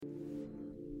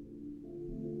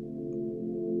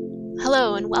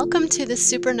Hello and welcome to the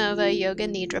Supernova Yoga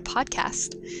Nidra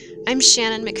podcast. I'm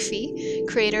Shannon McPhee,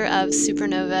 creator of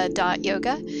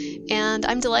supernova.yoga, and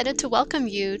I'm delighted to welcome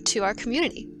you to our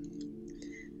community.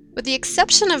 With the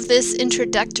exception of this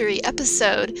introductory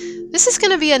episode, this is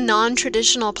going to be a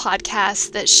non-traditional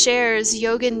podcast that shares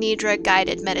Yoga Nidra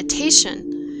guided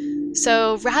meditation.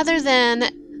 So rather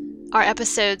than our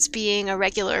episodes being a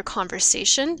regular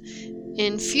conversation,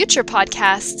 in future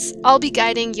podcasts, I'll be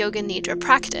guiding Yoga Nidra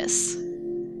practice.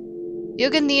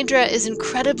 Yoga Nidra is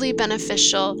incredibly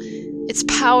beneficial, it's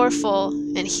powerful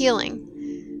and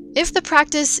healing. If the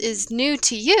practice is new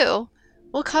to you,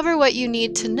 we'll cover what you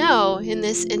need to know in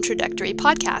this introductory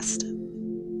podcast.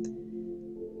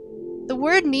 The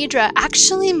word Nidra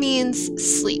actually means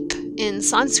sleep in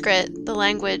Sanskrit, the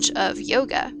language of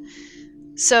yoga.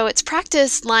 So it's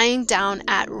practiced lying down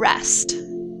at rest.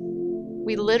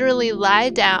 We literally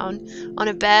lie down on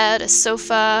a bed, a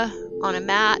sofa, on a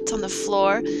mat, on the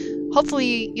floor.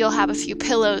 Hopefully you'll have a few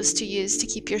pillows to use to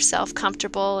keep yourself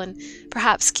comfortable and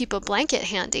perhaps keep a blanket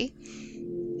handy.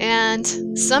 And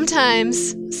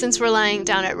sometimes, since we're lying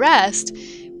down at rest,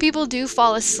 people do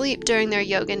fall asleep during their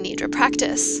Yoga Nidra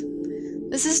practice.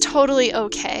 This is totally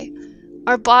okay.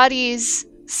 Our bodies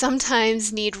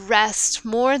sometimes need rest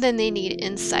more than they need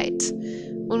insight.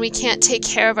 When we can't take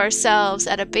care of ourselves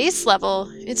at a base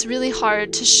level, it's really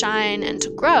hard to shine and to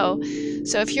grow.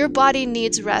 So if your body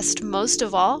needs rest most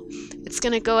of all, it's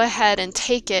going to go ahead and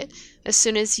take it as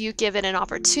soon as you give it an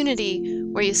opportunity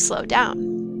where you slow down.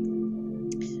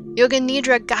 Yoga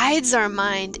Nidra guides our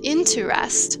mind into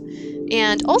rest.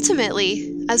 And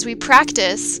ultimately, as we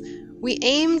practice, we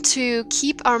aim to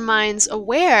keep our minds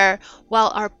aware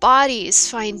while our bodies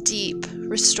find deep,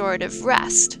 restorative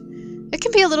rest. It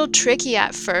can be a little tricky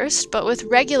at first, but with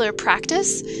regular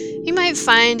practice, you might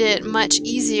find it much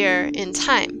easier in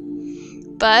time.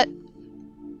 But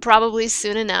probably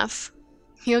soon enough,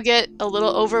 you'll get a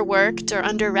little overworked or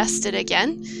under-rested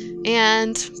again,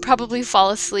 and probably fall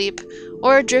asleep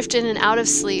or drift in and out of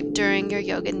sleep during your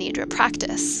Yoga Nidra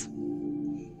practice.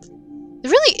 The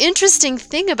really interesting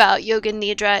thing about Yoga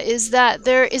Nidra is that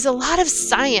there is a lot of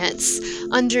science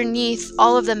underneath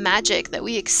all of the magic that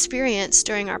we experience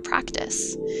during our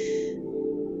practice.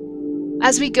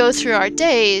 As we go through our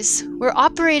days, we're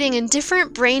operating in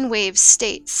different brainwave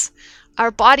states. Our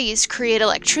bodies create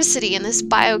electricity, and this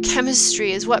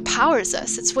biochemistry is what powers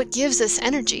us. It's what gives us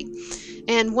energy.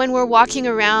 And when we're walking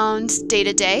around day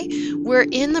to day, we're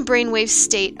in the brainwave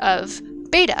state of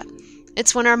beta.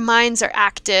 It's when our minds are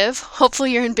active.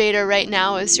 Hopefully you're in beta right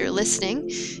now as you're listening.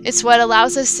 It's what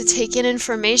allows us to take in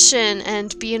information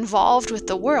and be involved with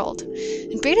the world.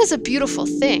 And beta is a beautiful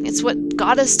thing. It's what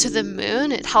got us to the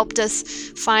moon. It helped us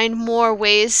find more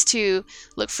ways to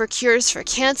look for cures for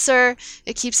cancer.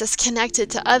 It keeps us connected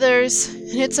to others.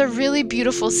 And it's a really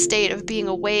beautiful state of being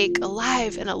awake,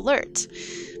 alive, and alert.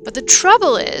 But the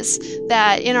trouble is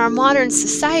that in our modern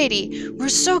society, we're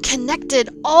so connected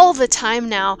all the time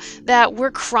now that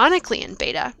we're chronically in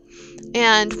beta.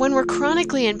 And when we're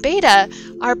chronically in beta,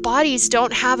 our bodies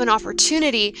don't have an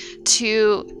opportunity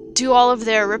to do all of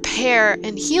their repair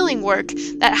and healing work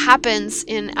that happens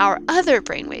in our other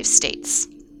brainwave states.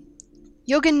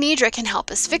 Yoga Nidra can help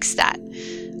us fix that.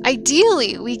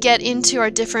 Ideally, we get into our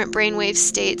different brainwave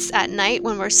states at night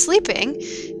when we're sleeping,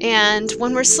 and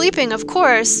when we're sleeping, of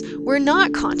course, we're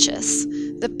not conscious.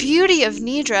 The beauty of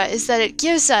Nidra is that it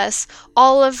gives us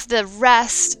all of the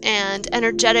rest and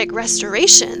energetic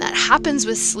restoration that happens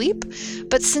with sleep,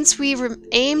 but since we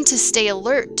aim to stay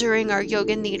alert during our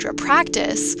Yoga Nidra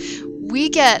practice, we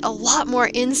get a lot more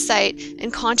insight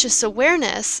and conscious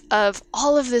awareness of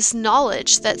all of this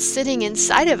knowledge that's sitting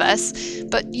inside of us,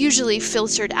 but usually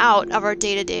filtered out of our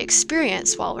day-to-day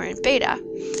experience while we're in beta.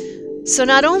 So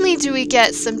not only do we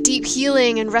get some deep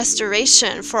healing and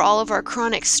restoration for all of our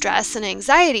chronic stress and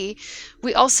anxiety,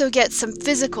 we also get some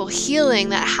physical healing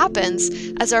that happens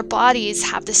as our bodies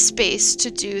have the space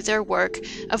to do their work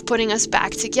of putting us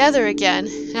back together again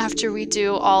after we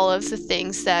do all of the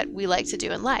things that we like to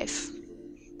do in life.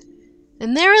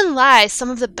 And therein lies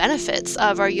some of the benefits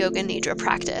of our Yoga Nidra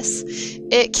practice.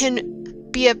 It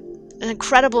can be an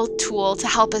incredible tool to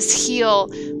help us heal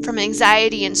from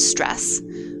anxiety and stress.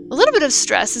 A little bit of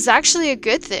stress is actually a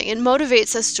good thing. It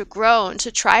motivates us to grow and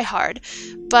to try hard.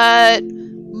 But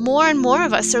more and more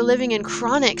of us are living in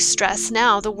chronic stress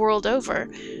now the world over.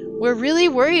 We're really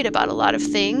worried about a lot of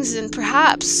things, and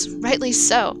perhaps rightly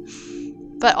so.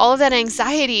 But all of that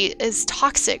anxiety is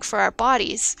toxic for our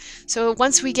bodies. So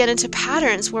once we get into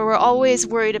patterns where we're always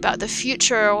worried about the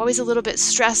future, or always a little bit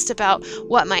stressed about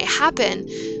what might happen,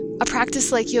 A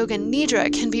practice like Yoga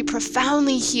Nidra can be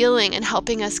profoundly healing and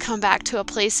helping us come back to a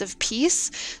place of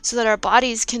peace so that our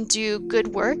bodies can do good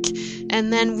work,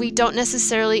 and then we don't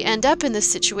necessarily end up in the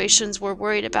situations we're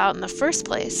worried about in the first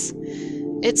place.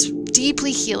 It's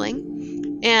deeply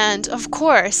healing, and of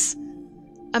course,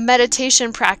 a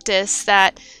meditation practice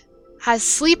that has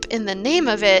sleep in the name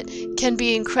of it can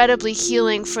be incredibly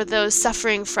healing for those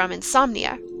suffering from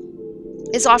insomnia.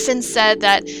 It's often said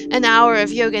that an hour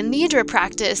of Yoga Nidra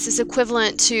practice is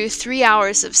equivalent to 3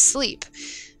 hours of sleep.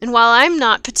 And while I'm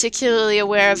not particularly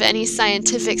aware of any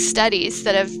scientific studies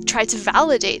that have tried to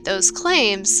validate those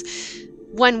claims,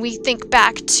 when we think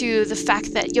back to the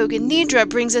fact that Yoga Nidra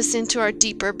brings us into our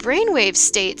deeper brainwave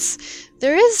states,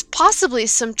 there is possibly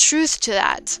some truth to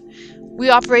that. We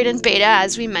operate in beta,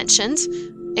 as we mentioned,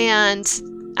 and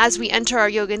as we enter our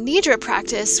Yoga Nidra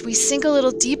practice, we sink a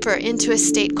little deeper into a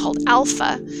state called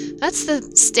alpha. That's the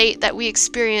state that we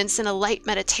experience in a light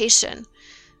meditation.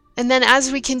 And then as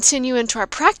we continue into our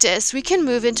practice, we can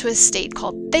move into a state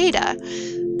called theta.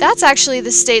 That's actually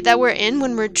the state that we're in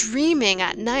when we're dreaming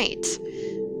at night.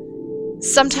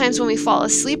 Sometimes when we fall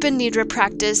asleep in Nidra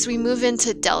practice, we move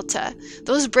into delta.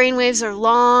 Those brainwaves are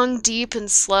long, deep,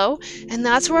 and slow, and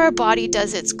that's where our body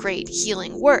does its great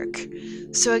healing work.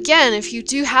 So again, if you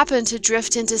do happen to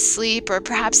drift into sleep or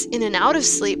perhaps in and out of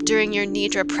sleep during your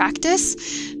Nidra practice,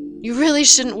 you really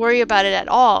shouldn't worry about it at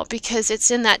all, because it's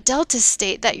in that delta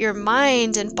state that your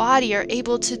mind and body are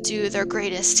able to do their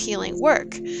greatest healing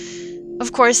work.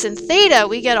 Of course, in theta,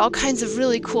 we get all kinds of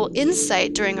really cool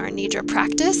insight during our Nidra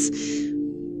practice,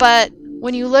 but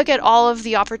when you look at all of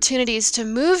the opportunities to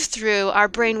move through our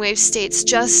brainwave states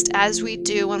just as we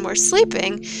do when we're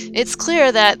sleeping, it's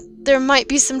clear that there might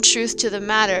be some truth to the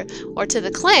matter, or to the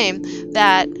claim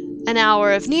that an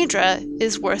hour of Nidra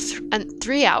is worth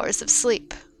 3 hours of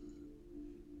sleep.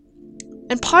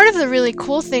 And part of the really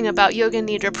cool thing about Yoga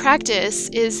Nidra practice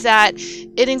is that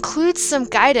it includes some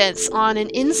guidance on an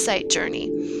insight journey.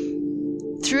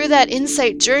 Through that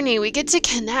insight journey, we get to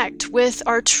connect with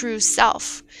our true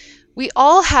self. We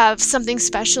all have something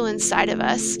special inside of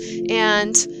us,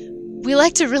 and we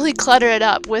like to really clutter it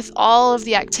up with all of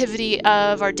the activity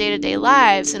of our day-to-day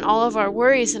lives and all of our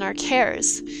worries and our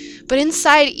cares. But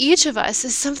inside each of us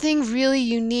is something really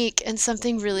unique and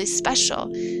something really special.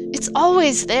 It's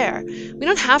always there. We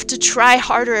don't have to try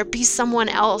harder or be someone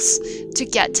else to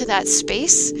get to that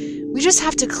space. We just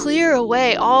have to clear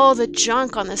away all the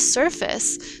junk on the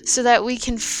surface so that we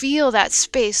can feel that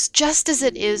space just as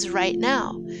it is right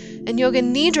now. And Yoga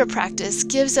Nidra practice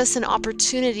gives us an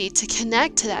opportunity to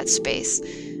connect to that space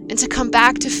and to come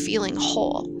back to feeling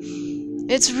whole.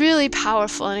 It's really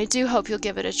powerful, and I do hope you'll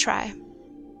give it a try.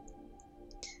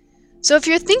 So if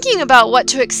you're thinking about what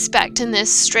to expect in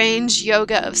this strange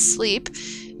yoga of sleep,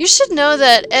 you should know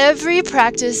that every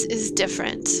practice is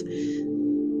different.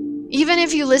 Even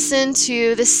if you listen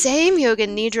to the same Yoga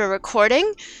Nidra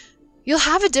recording, you'll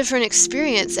have a different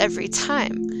experience every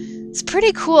time. It's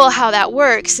pretty cool how that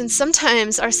works, and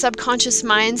sometimes our subconscious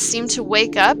minds seem to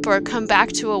wake up or come back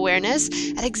to awareness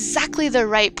at exactly the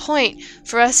right point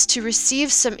for us to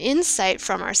receive some insight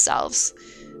from ourselves.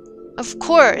 Of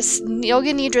course,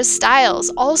 Yoga Nidra styles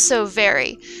also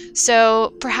vary,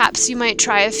 so perhaps you might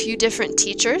try a few different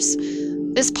teachers.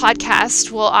 This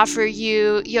podcast will offer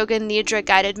you Yoga Nidra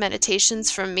guided meditations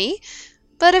from me,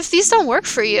 but if these don't work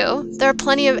for you, there are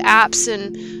plenty of apps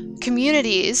and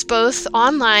communities, both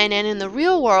online and in the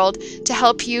real world, to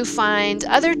help you find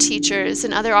other teachers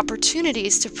and other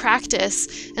opportunities to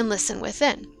practice and listen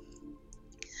within.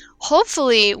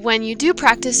 Hopefully, when you do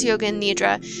practice Yoga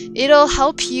Nidra, it'll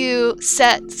help you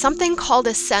set something called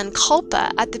a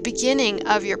sankalpa at the beginning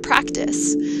of your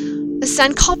practice. The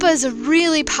sankalpa is a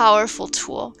really powerful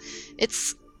tool. It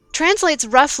translates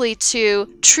roughly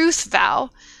to truth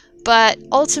vow, but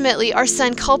ultimately our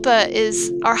sankalpa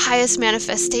is our highest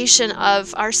manifestation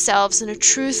of ourselves and a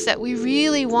truth that we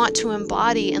really want to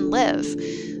embody and live.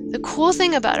 The cool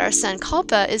thing about our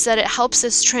sankalpa is that it helps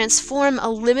us transform a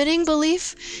limiting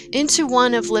belief into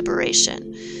one of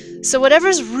liberation. So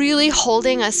whatever's really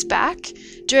holding us back,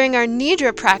 during our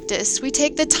Nidra practice, we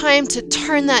take the time to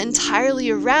turn that entirely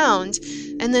around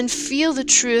and then feel the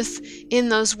truth in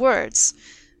those words.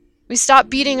 We stop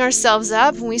beating ourselves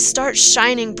up and we start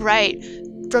shining bright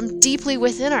from deeply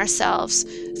within ourselves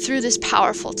through this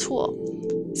powerful tool.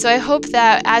 So I hope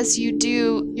that as you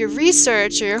do your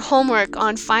research or your homework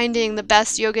on finding the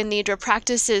best Yoga Nidra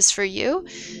practices for you,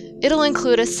 it'll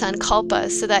include a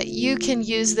sankalpa so that you can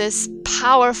use this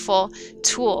powerful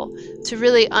tool to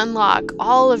really unlock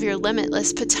all of your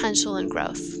limitless potential and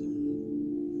growth.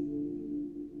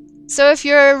 So if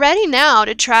you're ready now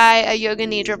to try a Yoga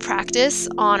Nidra practice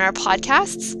on our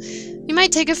podcasts, you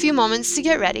might take a few moments to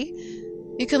get ready.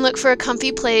 You can look for a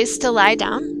comfy place to lie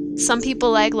down. Some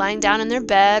people like lying down in their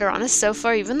bed or on a sofa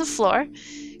or even the floor.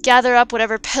 Gather up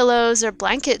whatever pillows or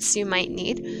blankets you might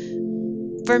need.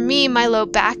 For me, my low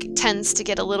back tends to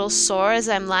get a little sore as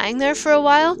I'm lying there for a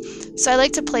while, so I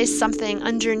like to place something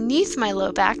underneath my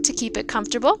low back to keep it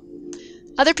comfortable.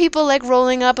 Other people like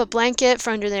rolling up a blanket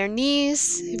for under their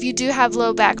knees. If you do have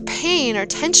low back pain or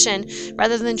tension,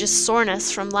 rather than just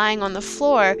soreness from lying on the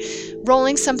floor,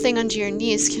 rolling something under your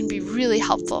knees can be really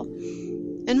helpful.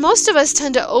 And most of us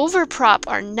tend to overprop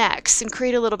our necks and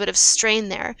create a little bit of strain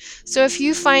there. So if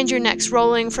you find your necks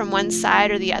rolling from one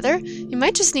side or the other, you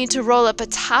might just need to roll up a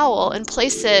towel and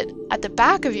place it at the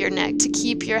back of your neck to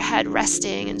keep your head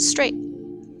resting and straight.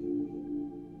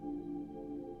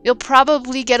 You'll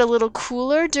probably get a little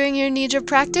cooler during your Nidra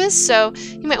practice, so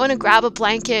you might want to grab a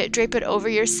blanket, drape it over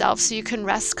yourself so you can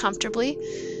rest comfortably.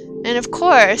 And of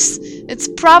course, it's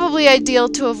probably ideal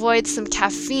to avoid some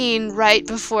caffeine right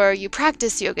before you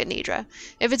practice Yoga Nidra.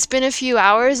 If it's been a few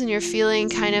hours and you're feeling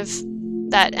kind of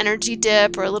that energy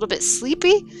dip or a little bit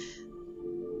sleepy,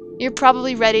 you're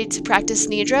probably ready to practice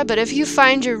Nidra. But if you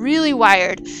find you're really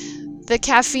wired, the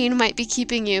caffeine might be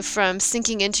keeping you from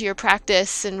sinking into your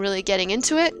practice and really getting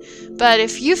into it. But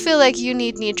if you feel like you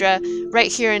need Nidra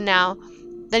right here and now,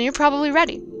 then you're probably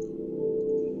ready.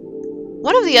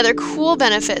 One of the other cool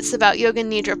benefits about Yoga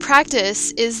Nidra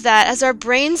practice is that as our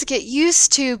brains get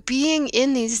used to being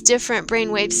in these different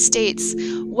brainwave states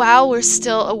while we're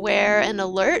still aware and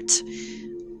alert,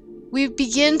 we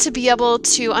begin to be able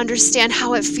to understand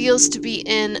how it feels to be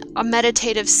in a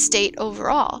meditative state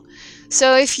overall.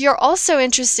 So if you're also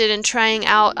interested in trying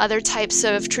out other types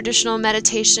of traditional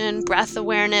meditation, breath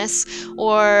awareness,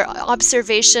 or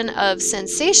observation of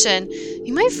sensation,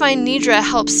 you might find Nidra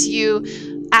helps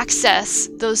you access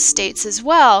those states as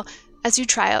well as you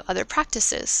try out other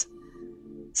practices.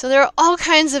 So there are all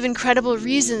kinds of incredible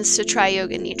reasons to try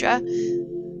Yoga Nidra.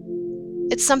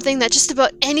 It's something that just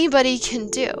about anybody can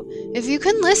do. If you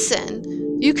can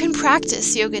listen, you can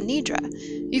practice Yoga Nidra.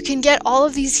 You can get all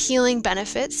of these healing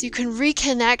benefits. You can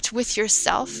reconnect with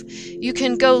yourself. You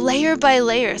can go layer by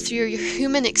layer through your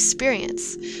human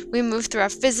experience. We move through our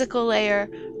physical layer,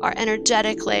 our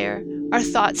energetic layer, our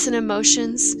thoughts and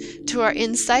emotions, to our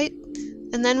insight,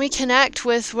 and then we connect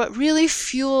with what really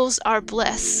fuels our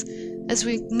bliss as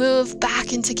we move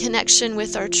back into connection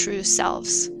with our true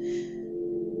selves.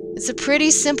 It's a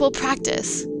pretty simple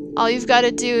practice. All you've got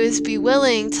to do is be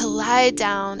willing to lie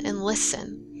down and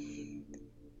listen.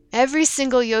 Every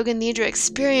single Yoga Nidra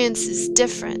experience is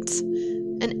different,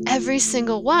 and every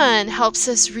single one helps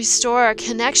us restore our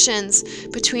connections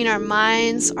between our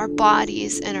minds, our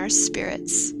bodies, and our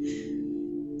spirits.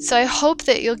 So I hope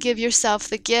that you'll give yourself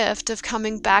the gift of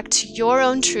coming back to your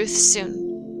own truth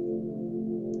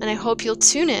soon. And I hope you'll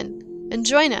tune in and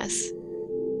join us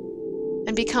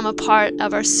and become a part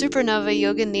of our Supernova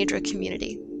Yoga Nidra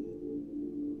community.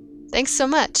 Thanks so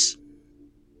much.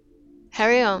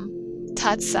 Hari Om.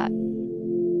 Tat Sat.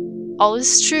 All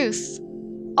is truth,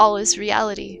 all is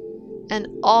reality, and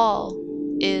all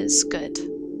is good.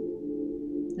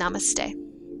 Namaste.